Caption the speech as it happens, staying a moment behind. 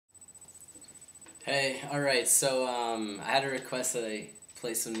Hey, alright, so I had a request that I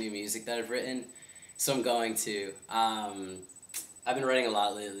play some new music that I've written, so I'm going to. I've been writing a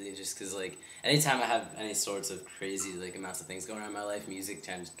lot lately just because, like, anytime I have any sorts of crazy, like, amounts of things going on in my life, music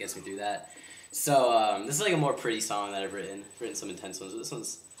kind of gets me through that. So, this is, like, a more pretty song that I've written. I've written some intense ones, but this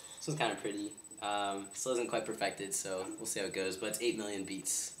one's kind of pretty. Still isn't quite perfected, so we'll see how it goes, but it's 8 million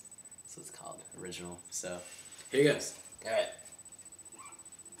beats. That's what it's called, original. So, here goes. Alright.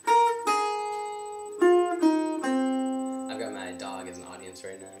 I've got my dog as an audience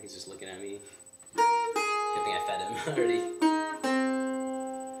right now. He's just looking at me. Good thing I fed him already.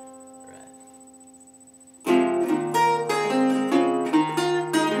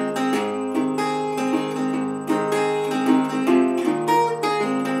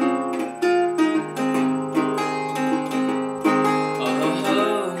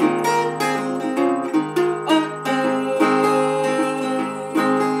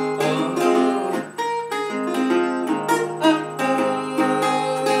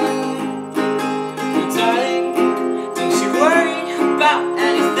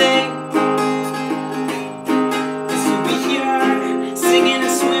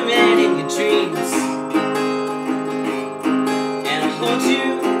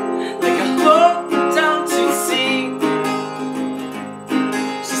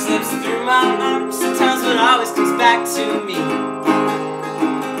 Through my arms sometimes, but always comes back to me.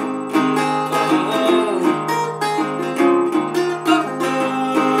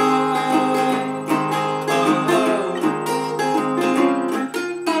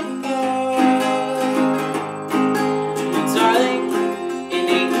 Darling, in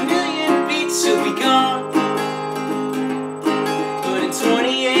 8 million beats you'll be gone, but in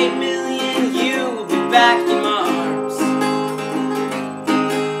 28 million you will be back in my arms.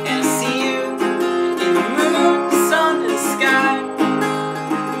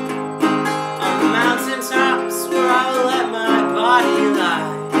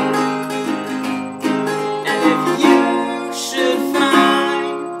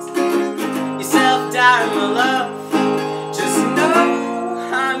 My love, just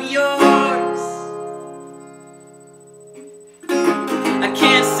know I'm yours. I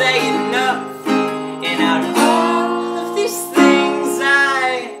can't say enough, and out of all of these things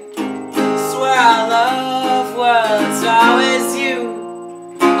I swear I love, well, it's always you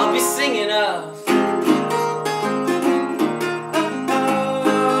I'll be singing of.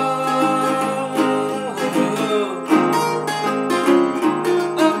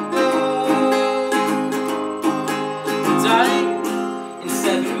 In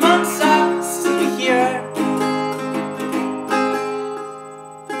 7 months I'll still be here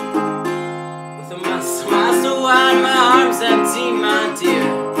with my smile so wide, my arms empty, my dear.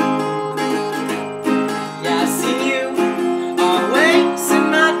 Yeah, I've seen you always in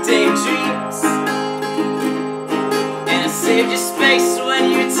my daydreams, and I saved your space. When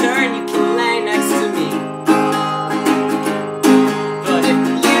you return you can lay next to me. But if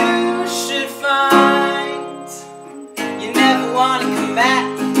you should find you never want to come back,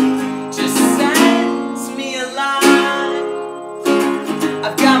 just send me a line.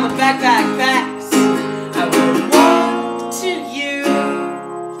 I've got my backpack packs, I will walk to you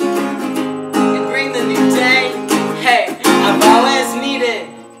and bring the new day. Hey, I've always needed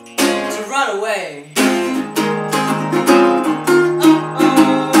to run away.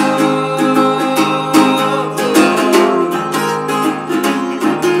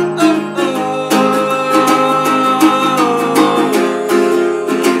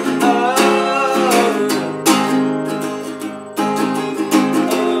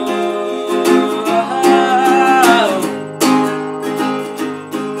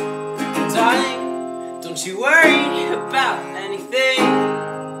 Don't you worry about anything.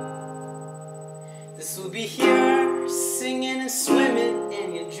 This will be here, singing and swimming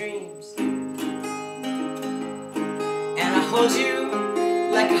in your dreams. And I hold you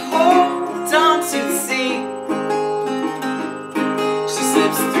like I hold on to the sea. She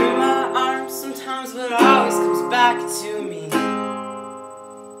slips through my arms sometimes, but always comes back to me.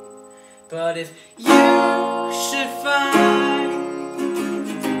 But if you should find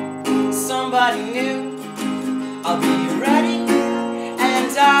somebody new, I'll be ready,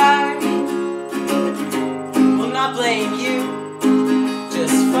 and I will not blame you.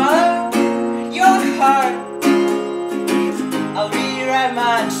 Just follow your heart. I'll rewrite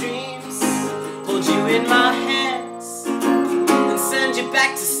my dreams, hold you in my hands, and send you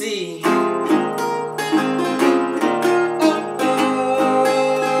back to sea.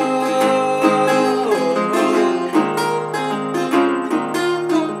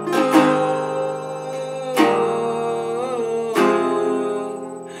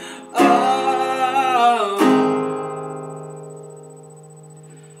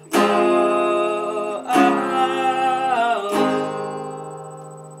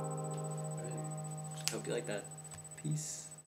 hope you like that. Peace.